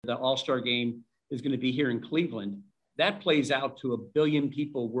The All-Star game is going to be here in Cleveland. That plays out to 1 billion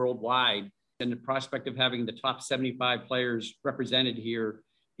people worldwide. And the prospect of having the top 75 players represented here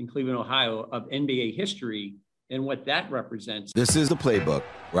in Cleveland, Ohio, of NBA history and what that represents. This is The Playbook,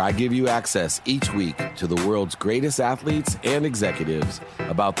 where I give you access each week to the world's greatest athletes and executives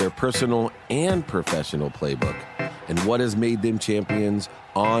about their personal and professional playbook and what has made them champions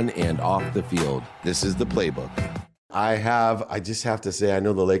on and off the field. This is The Playbook. I just have to say, I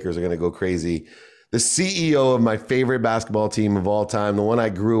know the Lakers are going to go crazy. The CEO of my favorite basketball team of all time, the one I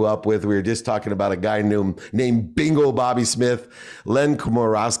grew up with. We were just talking about a guy named Bingo Bobby Smith, Len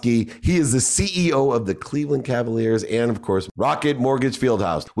Komoroski. He is the CEO of the Cleveland Cavaliers and, of course, Rocket Mortgage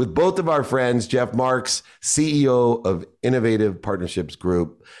Fieldhouse. With both of our friends, Jeff Marks, CEO of Innovative Partnerships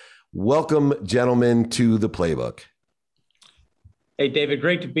Group. Welcome, gentlemen, to The Playbook. Hey, David,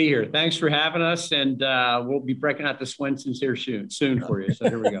 great to be here. Thanks for having us. And we'll be breaking out the Swensons here soon for you. So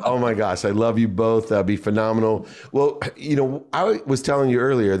here we go. Oh, my gosh. I love you both. That'd be phenomenal. Well, I was telling you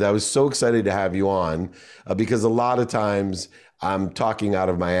earlier that I was so excited to have you on because a lot of times I'm talking out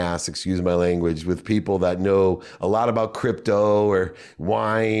of my ass, excuse my language, with people that know a lot about crypto or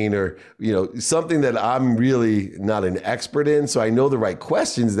wine or, something that I'm really not an expert in. So I know the right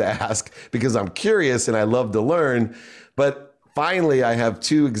questions to ask because I'm curious and I love to learn. But finally, I have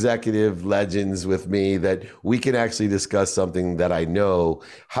two executive legends with me that we can actually discuss something that I know,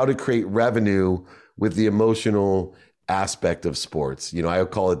 how to create revenue with the emotional aspect of sports. I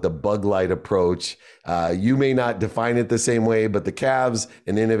call it the bug light approach. You may not define it the same way, but the Cavs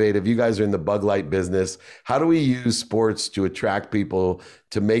and Innovative, you guys are in the bug light business. How do we use sports to attract people,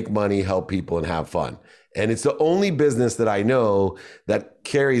 to make money, help people, and have fun? And it's the only business that I know that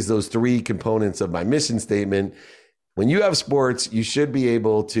carries those three components of my mission statement. When you have sports, you should be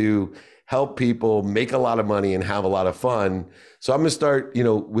able to help people make a lot of money and have a lot of fun. So I'm going to start,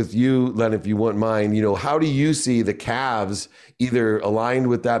 with you, Len, if you wouldn't mind. How do you see the Cavs either aligned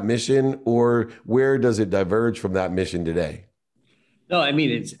with that mission, or where does it diverge from that mission today? No, I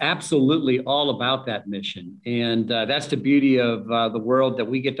mean, it's absolutely all about that mission. And that's the beauty of the world that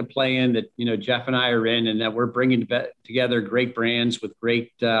we get to play in, that, Jeff and I are in, and that we're bringing together great brands with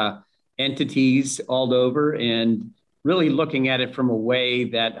great entities all over, and really looking at it from a way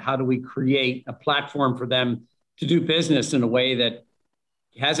that how do we create a platform for them to do business in a way that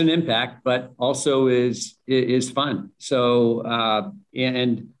has an impact, but also is fun. So,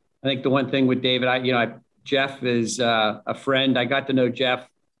 and I think the one thing with David, Jeff is a friend. I got to know Jeff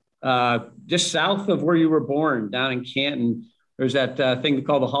just south of where you were born, down in Canton. There's that thing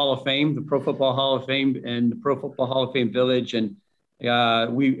called the Hall of Fame, the Pro Football Hall of Fame, and the Pro Football Hall of Fame Village. And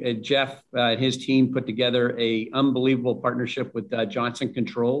Jeff and his team put together a unbelievable partnership with Johnson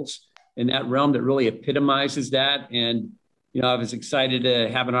Controls in that realm that really epitomizes that. And, I was excited to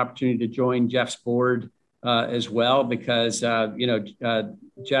have an opportunity to join Jeff's board as well, because, Jeff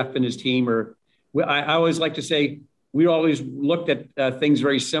and his team I always like to say, we always looked at things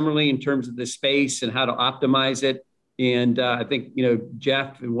very similarly in terms of the space and how to optimize it. And I think,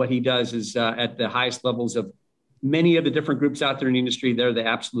 Jeff and what he does is at the highest levels of many of the different groups out there in the industry, they're the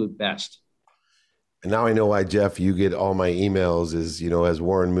absolute best. And now I know why, Jeff, you get all my emails is, as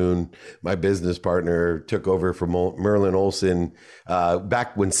Warren Moon, my business partner, took over from Merlin Olsen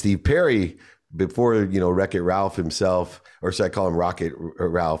back when Steve Perry, before, Wreck-It Ralph himself, or should I call him Rocket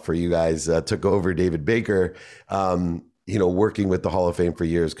Ralph for you guys, took over David Baker, working with the Hall of Fame for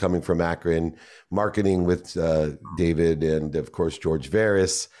years, coming from Akron, marketing with David and, of course, George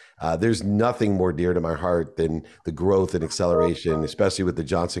Veras. There's nothing more dear to my heart than the growth and acceleration, especially with the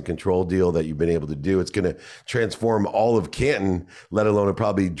Johnson Control deal that you've been able to do. It's going to transform all of Canton, let alone it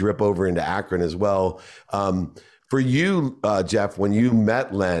probably drip over into Akron as well. For you, Jeff, when you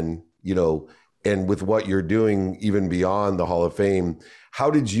met Len, and with what you're doing even beyond the Hall of Fame, how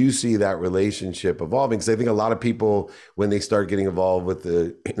did you see that relationship evolving? Because I think a lot of people, when they start getting involved with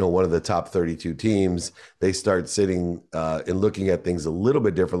one of the top 32 teams, they start sitting and looking at things a little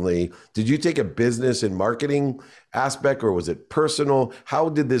bit differently. Did you take a business and marketing aspect, or was it personal? How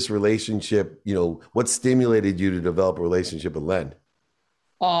did this relationship, what stimulated you to develop a relationship with Len?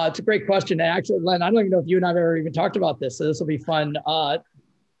 It's a great question. Actually, Len, I don't even know if you and I have ever even talked about this, so this will be fun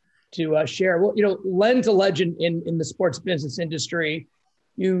to share. Well, Len's a legend in the sports business industry.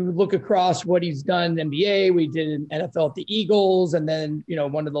 You look across what he's done in the NBA, we did in NFL at the Eagles, and then,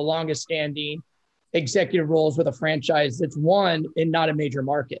 one of the longest standing executive roles with a franchise that's won in not a major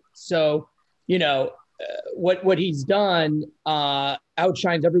market. So, what he's done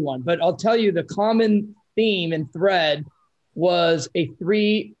outshines everyone. But I'll tell you, the common theme and thread was a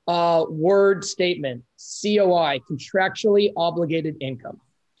 3 word statement: COI, contractually obligated income.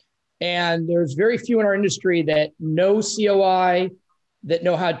 And there's very few in our industry that know COI, that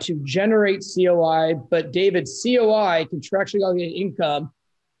know how to generate COI. But David, COI, contractually obligated income,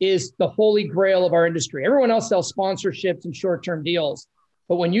 is the holy grail of our industry. Everyone else sells sponsorships and short-term deals.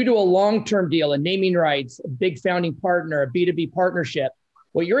 But when you do a long-term deal, a naming rights, a big founding partner, a B2B partnership,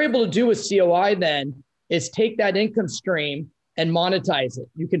 what you're able to do with COI then is take that income stream and monetize it.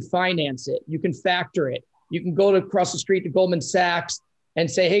 You can finance it. You can factor it. You can go across the street to Goldman Sachs and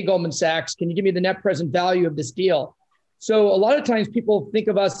say, hey, Goldman Sachs, can you give me the net present value of this deal? So a lot of times people think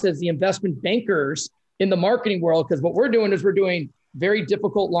of us as the investment bankers in the marketing world, because what we're doing is we're doing very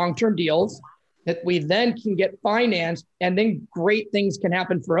difficult long-term deals that we then can get financed, and then great things can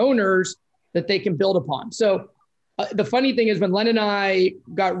happen for owners that they can build upon. So the funny thing is, when Len and I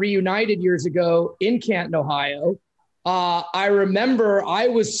got reunited years ago in Canton, Ohio, I remember I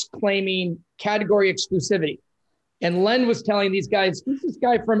was claiming category exclusivity. And Len was telling these guys, who's this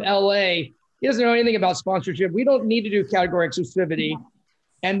guy from LA? He doesn't know anything about sponsorship. We don't need to do category exclusivity.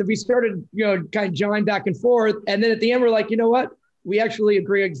 And we started, kind of jawing back and forth. And then at the end, we're like, you know what? We actually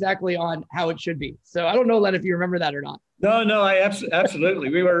agree exactly on how it should be. So I don't know, Len, if you remember that or not. No, I absolutely.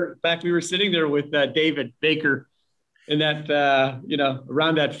 We were sitting there with David Baker in that,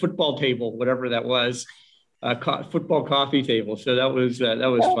 around that football table, whatever that was, football coffee table. So that was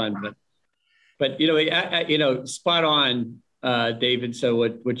fun. But spot on, David. So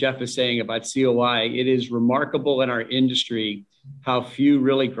what Jeff is saying about COI, it is remarkable in our industry how few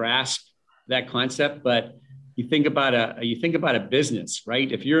really grasp that concept. But you think about a business,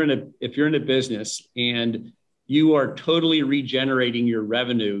 right? If you're in a business and you are totally regenerating your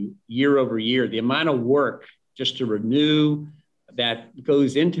revenue year over year, the amount of work just to renew that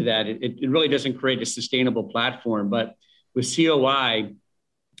goes into that, it really doesn't create a sustainable platform. But with COI,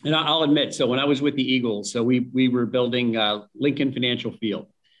 and I'll admit, so when I was with the Eagles, so we were building Lincoln Financial Field,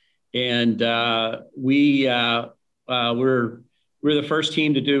 and we're the first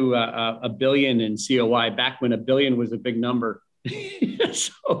team to do $1 billion in COI back when $1 billion was a big number.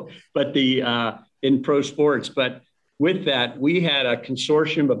 In pro sports, but with that, we had a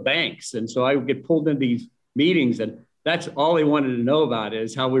consortium of banks, and so I would get pulled into these meetings, and that's all they wanted to know about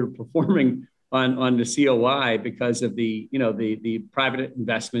is how we were performing on the COI because of the private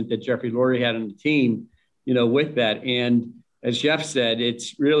investment that Jeffrey Lurie had on the team, with that. And as Jeff said,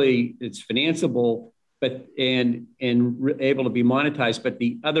 it's financeable, but and able to be monetized. But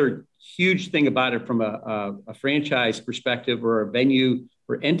the other huge thing about it from a franchise perspective or a venue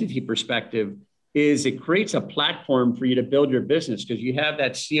or entity perspective is it creates a platform for you to build your business, because you have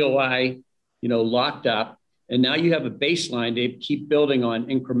that COI, locked up. And now you have a baseline to keep building on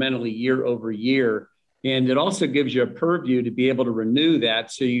incrementally year over year. And it also gives you a purview to be able to renew that.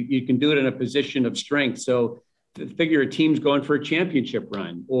 So you can do it in a position of strength. So figure a team's going for a championship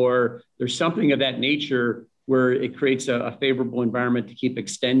run, or there's something of that nature where it creates a favorable environment to keep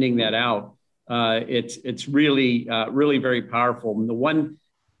extending that out. It's really, really very powerful. And the one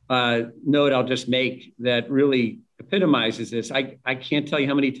note I'll just make that really epitomizes this, I can't tell you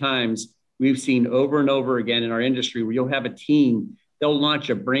how many times we've seen over and over again in our industry where you'll have a team, they'll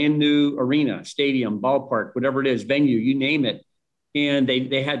launch a brand new arena, stadium, ballpark, whatever it is, venue, you name it. And they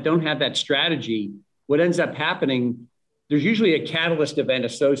don't have that strategy. What ends up happening, there's usually a catalyst event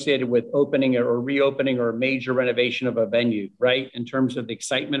associated with opening or reopening or a major renovation of a venue, right? In terms of the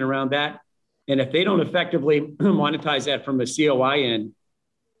excitement around that. And if they don't effectively monetize that from a COI end,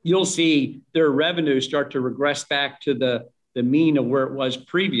 you'll see their revenue start to regress back to the mean of where it was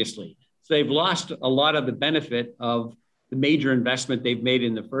previously. So they've lost a lot of the benefit of the major investment they've made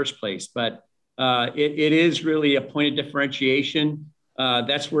in the first place. But it is really a point of differentiation.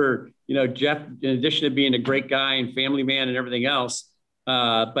 That's where, Jeff, in addition to being a great guy and family man and everything else,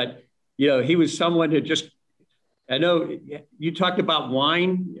 but, he was someone who I know you talked about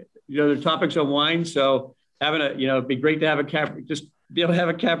wine, the topics on wine. So it'd be great to have be able to have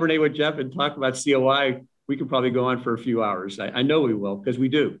a Cabernet with Jeff and talk about COI. We could probably go on for a few hours. I know we will, because we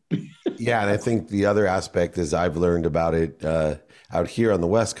do. Yeah. And I think the other aspect is I've learned about it out here on the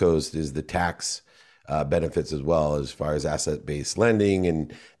West Coast is the tax benefits as well, as far as asset-based lending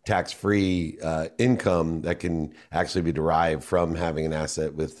and tax-free income that can actually be derived from having an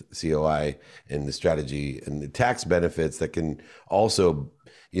asset with COI and the strategy, and the tax benefits that can also,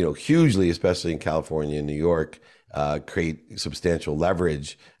 hugely, especially in California and New York, create substantial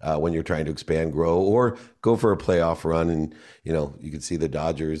leverage when you're trying to expand, grow, or go for a playoff run. And, you can see the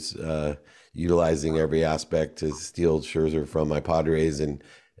Dodgers utilizing every aspect to steal Scherzer from my Padres and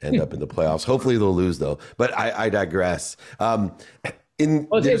end up in the playoffs. Hopefully they'll lose, though. But I digress. By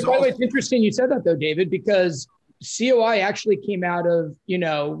the way, it's interesting you said that, though, David, because COI actually came out of,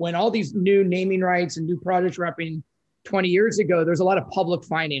 when all these new naming rights and new projects were happening 20 years ago, there's a lot of public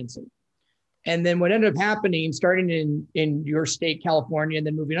financing. And then what ended up happening, starting in your state, California, and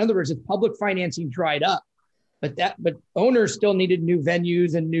then moving otherwise, is public financing dried up. But owners still needed new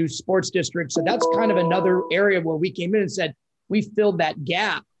venues and new sports districts. So that's kind of another area where we came in and said, we filled that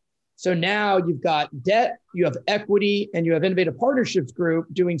gap. So now you've got debt, you have equity, and you have Innovative Partnerships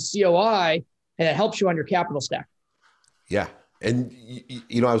Group doing COI, and it helps you on your capital stack. Yeah. And,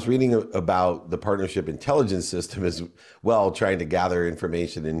 I was reading about the partnership intelligence system as well, trying to gather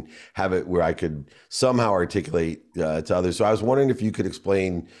information and have it where I could somehow articulate to others. So I was wondering if you could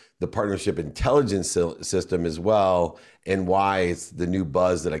explain the partnership intelligence system as well, and why it's the new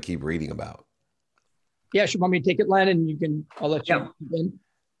buzz that I keep reading about. Yeah, sure. Want me to take it, Len? And I'll let you in.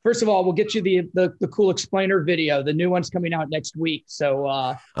 First of all, we'll get you the cool explainer video. The new one's coming out next week. So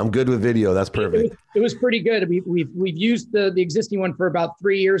I'm good with video. That's perfect. It was pretty good. We've used the existing one for about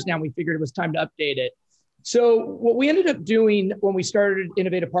 3 years now. We figured it was time to update it. So what we ended up doing when we started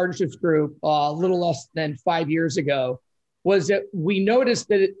Innovative Partnerships Group a little less than 5 years ago was that we noticed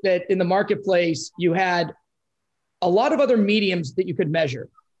that in the marketplace, you had a lot of other mediums that you could measure.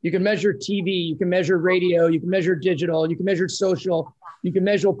 You can measure TV, you can measure radio, you can measure digital, you can measure social, you can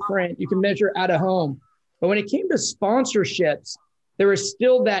measure print, you can measure out of home. But when it came to sponsorships, there was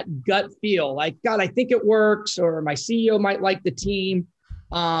still that gut feel like, God, I think it works, or my CEO might like the team.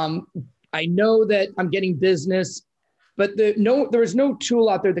 I know that I'm getting business, but there was no tool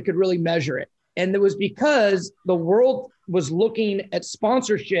out there that could really measure it. And it was because the world was looking at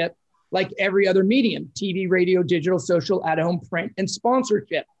sponsorship like every other medium: TV, radio, digital, social, out-of-home, print, and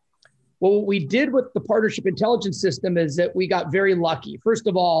sponsorship. Well, what we did with the partnership intelligence system is that we got very lucky. First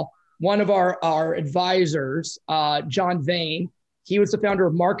of all, one of our advisors, John Vane, he was the founder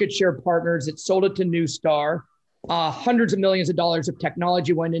of Market Share Partners. It sold it to Newstar. Hundreds of millions of dollars of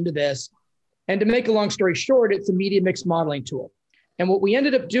technology went into this. And to make a long story short, it's a media mix modeling tool. And what we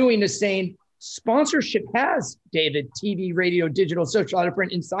ended up doing is saying sponsorship has, David, TV, radio, digital, social, out of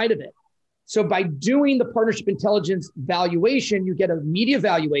print inside of it. So by doing the partnership intelligence valuation, you get a media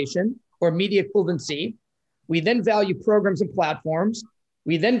valuation or media equivalency. We then value programs and platforms.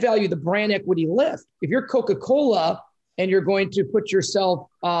 We then value the brand equity lift. If you're Coca-Cola and you're going to put yourself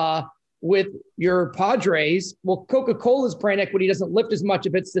with your Padres, well, Coca-Cola's brand equity doesn't lift as much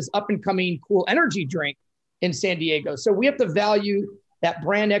if it's this up and coming cool energy drink in San Diego. So we have to value that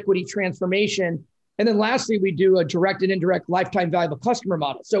brand equity transformation. And then lastly, we do a direct and indirect lifetime value of a customer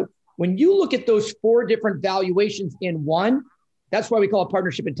model. So when you look at those 4 different valuations in one, that's why we call it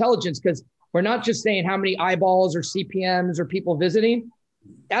partnership intelligence, because we're not just saying how many eyeballs or CPMs or people visiting.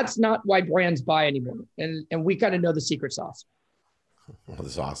 That's not why brands buy anymore. And we kind of know the secret sauce. Well,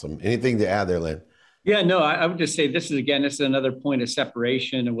 that's awesome. Anything to add there, Len? Yeah, no, I would just say this is another point of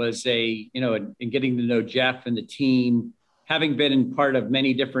separation. It was in getting to know Jeff and the team, having been in part of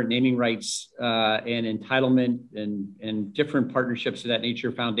many different naming rights and entitlement and different partnerships of that nature,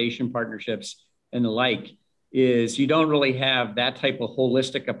 foundation partnerships and the like, is you don't really have that type of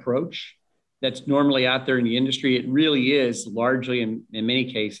holistic approach that's normally out there in the industry. It really is largely in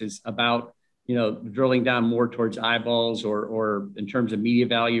many cases about, drilling down more towards eyeballs or in terms of media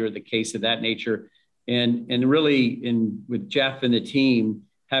value or the case of that nature. And really with Jeff and the team,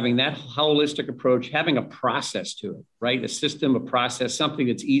 having that holistic approach, having a process to it, right? A system, a process, something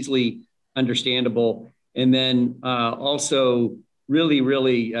that's easily understandable. And then also really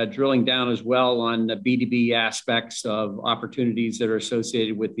drilling down as well on the B2B aspects of opportunities that are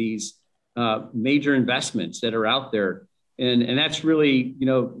associated with these major investments that are out there. And that's really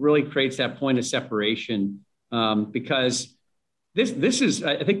creates that point of separation because this is,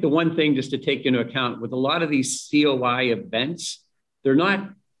 I think, the one thing just to take into account with a lot of these COI events, they're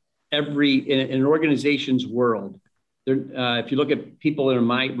not in an organization's world. If you look at people in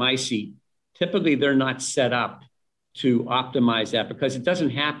my seat, typically they're not set up to optimize that because it doesn't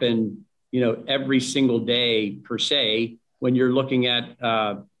happen, every single day per se. When you're looking at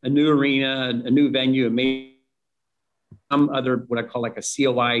a new arena, a new venue, some other what I call like a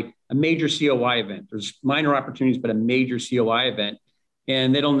COI, a major COI event. There's minor opportunities, but a major COI event,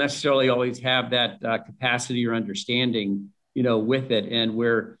 and they don't necessarily always have that capacity or understanding, with it. And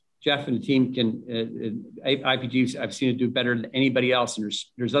where Jeff and the team can, IPG, I've seen it do better than anybody else. And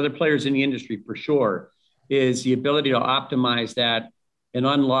there's other players in the industry for sure, is the ability to optimize that and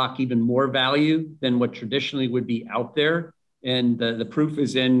unlock even more value than what traditionally would be out there. And the proof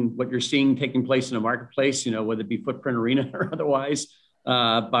is in what you're seeing taking place in the marketplace, whether it be Footprint Arena or otherwise,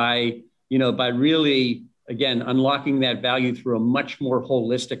 by really, again, unlocking that value through a much more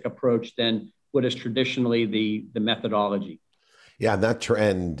holistic approach than what is traditionally the methodology. Yeah, and that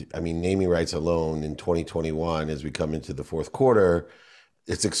trend, I mean, naming rights alone in 2021, as we come into the fourth quarter,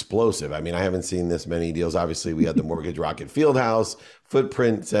 it's explosive. I mean, I haven't seen this many deals. Obviously, we had the Mortgage Rocket Fieldhouse,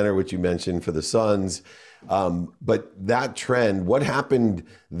 Footprint Center, which you mentioned for the Suns. But that trend, what happened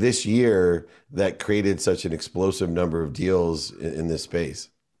this year that created such an explosive number of deals in this space?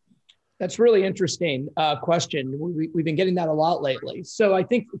 That's really interesting question. We've been getting that a lot lately. So I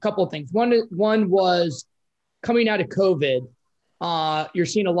think a couple of things. One was coming out of COVID, you're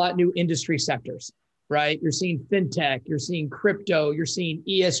seeing a lot of new industry sectors, right? You're seeing fintech, you're seeing crypto, you're seeing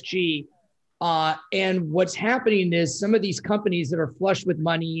ESG. And what's happening is some of these companies that are flush with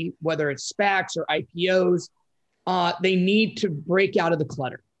money, whether it's SPACs or IPOs, they need to break out of the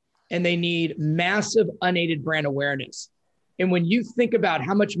clutter and they need massive unaided brand awareness. And when you think about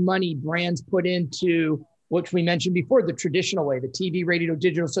how much money brands put into, which we mentioned before, the traditional way, the TV, radio,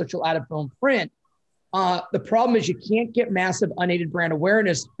 digital, social, out of home, print, the problem is you can't get massive unaided brand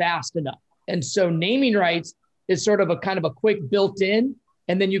awareness fast enough. And so naming rights is sort of a kind of a quick built-in,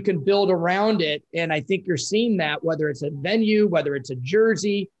 and then you can build around it. And I think you're seeing that, whether it's a venue, whether it's a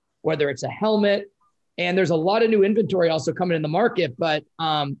jersey, whether it's a helmet. And there's a lot of new inventory also coming in the market, but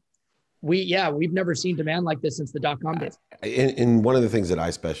we've never seen demand like this since the dot-com days. In one of the things that I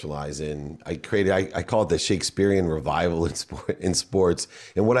specialize in, I call it the Shakespearean revival in sports.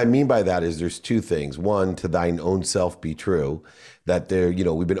 And what I mean by that is there's two things. One, to thine own self be true, that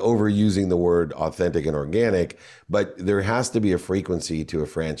we've been overusing the word authentic and organic, but there has to be a frequency to a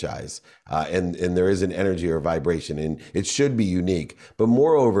franchise. And there is an energy or vibration, and it should be unique. But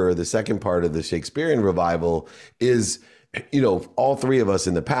moreover, the second part of the Shakespearean revival is, all three of us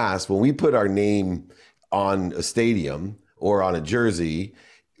in the past, when we put our name on a stadium or on a jersey,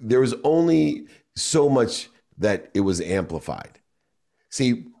 there was only so much that it was amplified.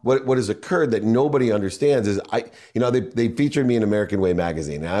 See, what has occurred that nobody understands is they featured me in American Way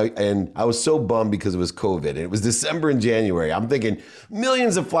magazine, and I was so bummed because it was COVID and it was December and January. I'm thinking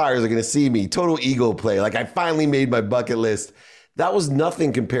millions of flyers are going to see me, total ego play. Like I finally made my bucket list. That was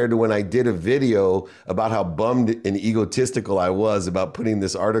nothing compared to when I did a video about how bummed and egotistical I was about putting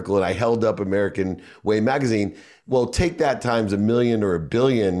this article, and I held up American Way magazine. Well, take that times a million or a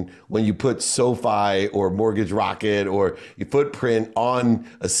billion when you put SoFi or Mortgage Rocket or your Footprint on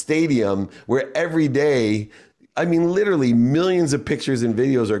a stadium where every day, I mean, literally millions of pictures and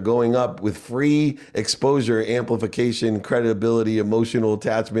videos are going up with free exposure, amplification, credibility, emotional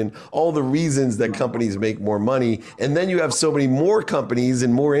attachment, all the reasons that companies make more money. And then you have so many more companies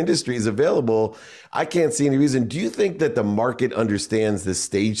and more industries available. I can't see any reason. Do you think that the market understands this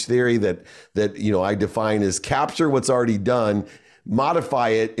stage theory that I define as capture what's already done, modify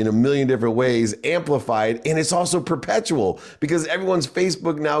it in a million different ways, amplify it, and it's also perpetual because everyone's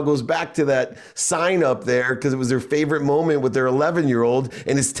Facebook now goes back to that sign up there because it was their favorite moment with their 11-year-old,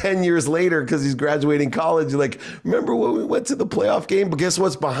 and it's 10 years later because he's graduating college. You're like, remember when we went to the playoff game? But guess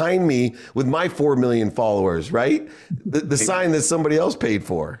what's behind me with my 4 million followers, right? The sign that somebody else paid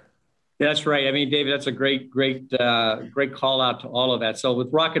for. That's right. I mean, David, that's a great call out to all of that. So with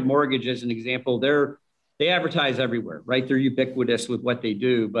Rocket Mortgage as an example, they advertise everywhere, right? They're ubiquitous with what they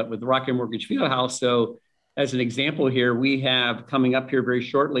do. But with the Rocket Mortgage Fieldhouse, so as an example here, we have coming up here very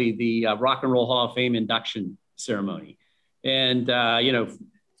shortly the Rock and Roll Hall of Fame induction ceremony. And,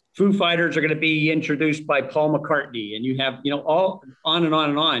 Foo Fighters are going to be introduced by Paul McCartney. And you have, all on and on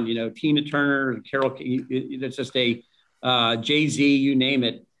and on, Tina Turner, Carol, it's just a Jay-Z, you name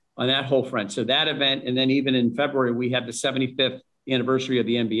it, on that whole front. So that event, and then even in February, we have the 75th anniversary of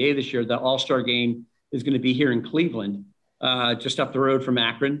the NBA this year. The All-Star Game is going to be here in Cleveland, just up the road from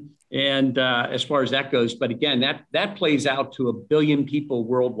Akron. And as far as that goes, but again, that plays out to 1 billion people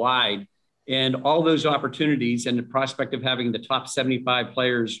worldwide, and all those opportunities and the prospect of having the top 75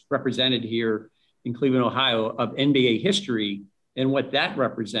 players represented here in Cleveland, Ohio, of NBA history and what that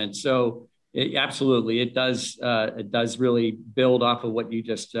represents. So absolutely, it does really build off of what you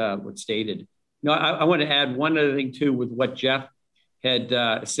just stated. I want to add one other thing too with what Jeff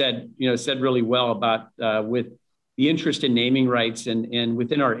had said really well about with the interest in naming rights and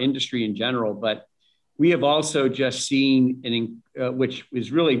within our industry in general. But we have also just seen, which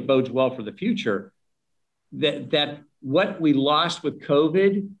is really bodes well for the future, that what we lost with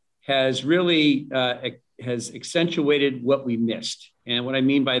COVID has really has accentuated what we missed. And what I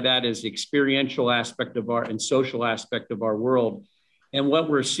mean by that is the experiential aspect of and social aspect of our world. And what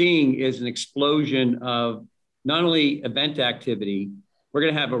we're seeing is an explosion of not only event activity. We're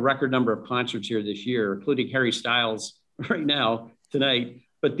going to have a record number of concerts here this year, including Harry Styles right now tonight.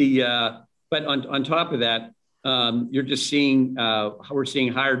 But on top of that, You're just seeing we're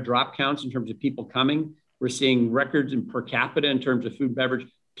seeing higher drop counts in terms of people coming. We're seeing records in per capita in terms of food and beverage.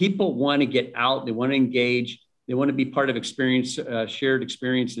 People want to get out. They want to engage. They want to be part of shared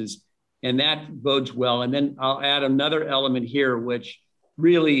experiences, and that bodes well. And then I'll add another element here, which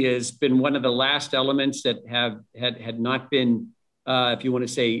really has been one of the last elements that had not been, if you want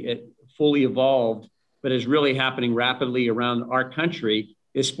to say it, fully evolved, but is really happening rapidly around our country,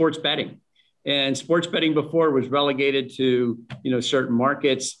 is sports betting. And sports betting before was relegated to, certain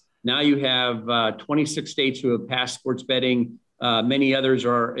markets. Now you have 26 states who have passed sports betting. Many others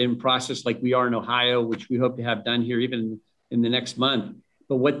are in process, like we are in Ohio, which we hope to have done here even in the next month.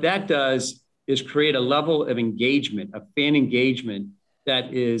 But what that does is create a level of engagement, of fan engagement,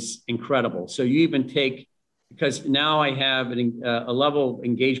 that is incredible. So you even take, because now I have a level of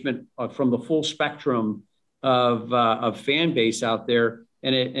engagement from the full spectrum of fan base out there.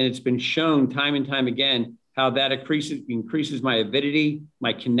 And it's been shown time and time again how that increases my avidity,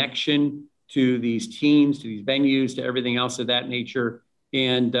 my connection to these teams, to these venues, to everything else of that nature.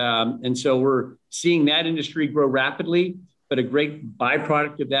 And so we're seeing that industry grow rapidly. But a great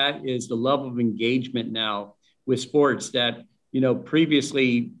byproduct of that is the level of engagement now with sports that,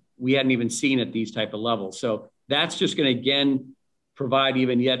 previously we hadn't even seen at these type of levels. So that's just going to, again, provide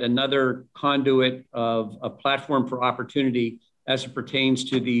even yet another conduit of a platform for opportunity as it pertains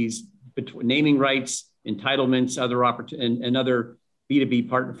to these naming rights, entitlements, other and other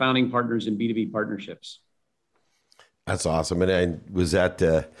B2B founding partners and B2B partnerships. That's awesome. And I was at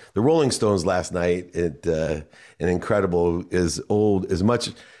the Rolling Stones last night at an incredible, much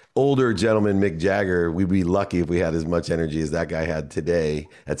older gentleman, Mick Jagger. We'd be lucky if we had as much energy as that guy had today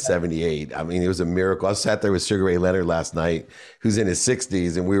at 78. I mean, it was a miracle. I sat there with Sugar Ray Leonard last night, who's in his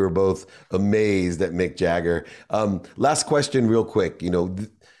 60s, and we were both amazed at Mick Jagger. Last question real quick.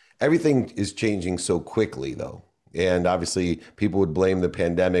 Everything is changing so quickly, though. And obviously people would blame the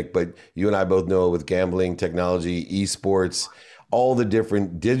pandemic, but you and I both know with gambling, technology, esports, all the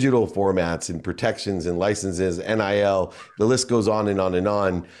different digital formats and protections and licenses, NIL, the list goes on and on and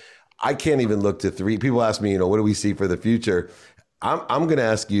on. I can't even look to three. People ask me, what do we see for the future? I'm going to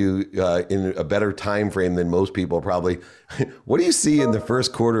ask you in a better time frame than most people probably. What do you see in the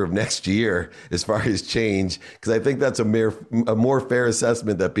first quarter of next year as far as change? Because I think that's a more fair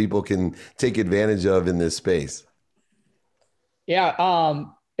assessment that people can take advantage of in this space. Yeah,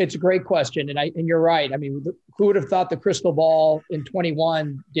 it's a great question, and you're right. I mean, who would have thought the crystal ball in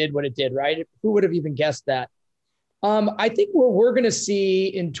 21 did what it did, right? Who would have even guessed that? I think we're going to see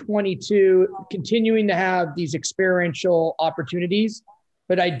in 22 continuing to have these experiential opportunities,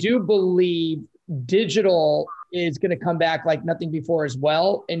 but I do believe digital is going to come back like nothing before as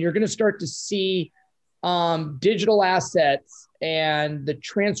well, and you're going to start to see digital assets and the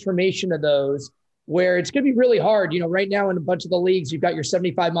transformation of those, where it's going to be really hard. Right now in a bunch of the leagues, you've got your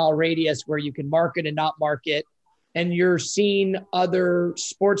 75-mile radius where you can market and not market. And you're seeing other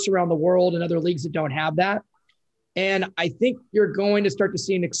sports around the world and other leagues that don't have that. And I think you're going to start to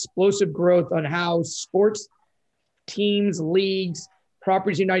see an explosive growth on how sports teams, leagues,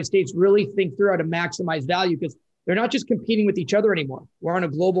 properties in the United States really think through how to maximize value, because they're not just competing with each other anymore. We're on a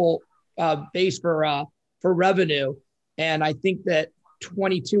global base for revenue. And I think that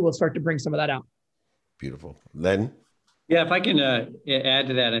 22 will start to bring some of that out. Beautiful. Len? Yeah, if I can add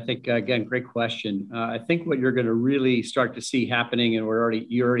to that, I think, again, great question. I think what you're going to really start to see happening, and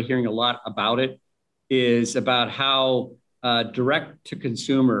you're already hearing a lot about it, is about how direct to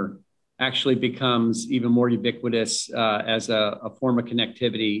consumer actually becomes even more ubiquitous as a form of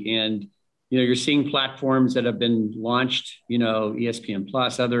connectivity. And, you're seeing platforms that have been launched, ESPN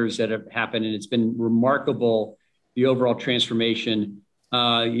Plus, others that have happened, and it's been remarkable, the overall transformation.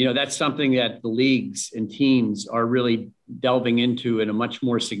 That's something that the leagues and teams are really delving into in a much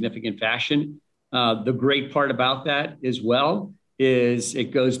more significant fashion. The great part about that as well is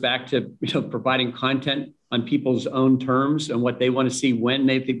it goes back to providing content on people's own terms and what they want to see, when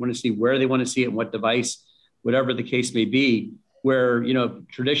they want to see, where they want to see it, and what device, whatever the case may be, where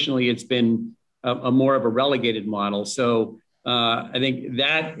traditionally it's been a more of a relegated model. So I think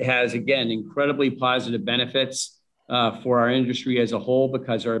that has, again, incredibly positive benefits for our industry as a whole,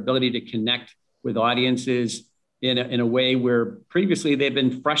 because our ability to connect with audiences in a way where previously they've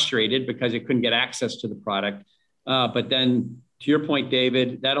been frustrated because they couldn't get access to the product. But then, to your point,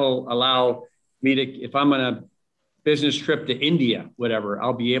 David, that'll allow me to, if I'm on a business trip to India, whatever,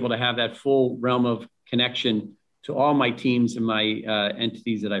 I'll be able to have that full realm of connection to all my teams and my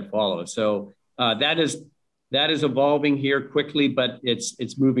entities that I follow. So that is evolving here quickly, but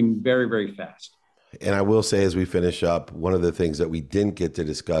it's moving very, very fast. And I will say, as we finish up, one of the things that we didn't get to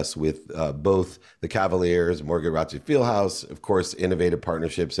discuss with both the Cavaliers, Morgan Rogers Fieldhouse, of course, innovative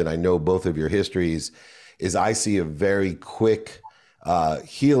partnerships, and I know both of your histories, is I see a very quick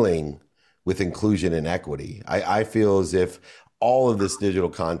healing with inclusion and equity. I feel as if all of this digital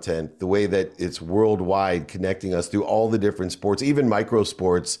content, the way that it's worldwide, connecting us through all the different sports, even micro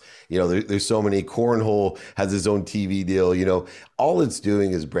sports, there's so many. Cornhole has its own TV deal, all it's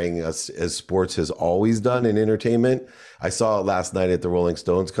doing is bringing us, as sports has always done in entertainment. I saw it last night at the Rolling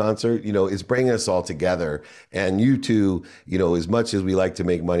Stones concert, it's bringing us all together. And you two, as much as we like to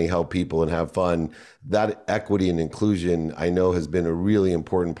make money, help people and have fun, that equity and inclusion, I know, has been a really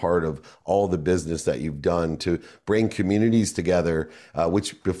important part of all the business that you've done to bring communities together,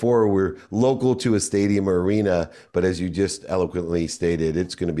 which before were local to a stadium or arena, but as you just eloquently stated,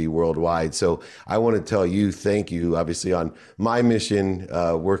 it's going to be worldwide. So I want to tell you, thank you, obviously, on my mission,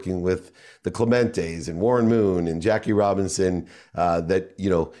 working with the Clementes and Warren Moon and Jackie Robinson, that,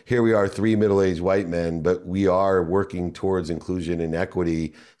 here we are, three middle-aged white men, but we are working towards inclusion and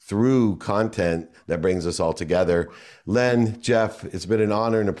equity through content that brings us all together. Len, Jeff, it's been an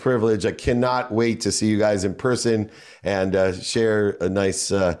honor and a privilege. I cannot wait to see you guys in person and share a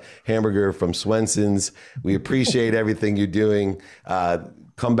nice hamburger from Swenson's. We appreciate everything you're doing.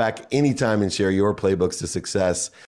 Come back anytime and share your playbooks to success.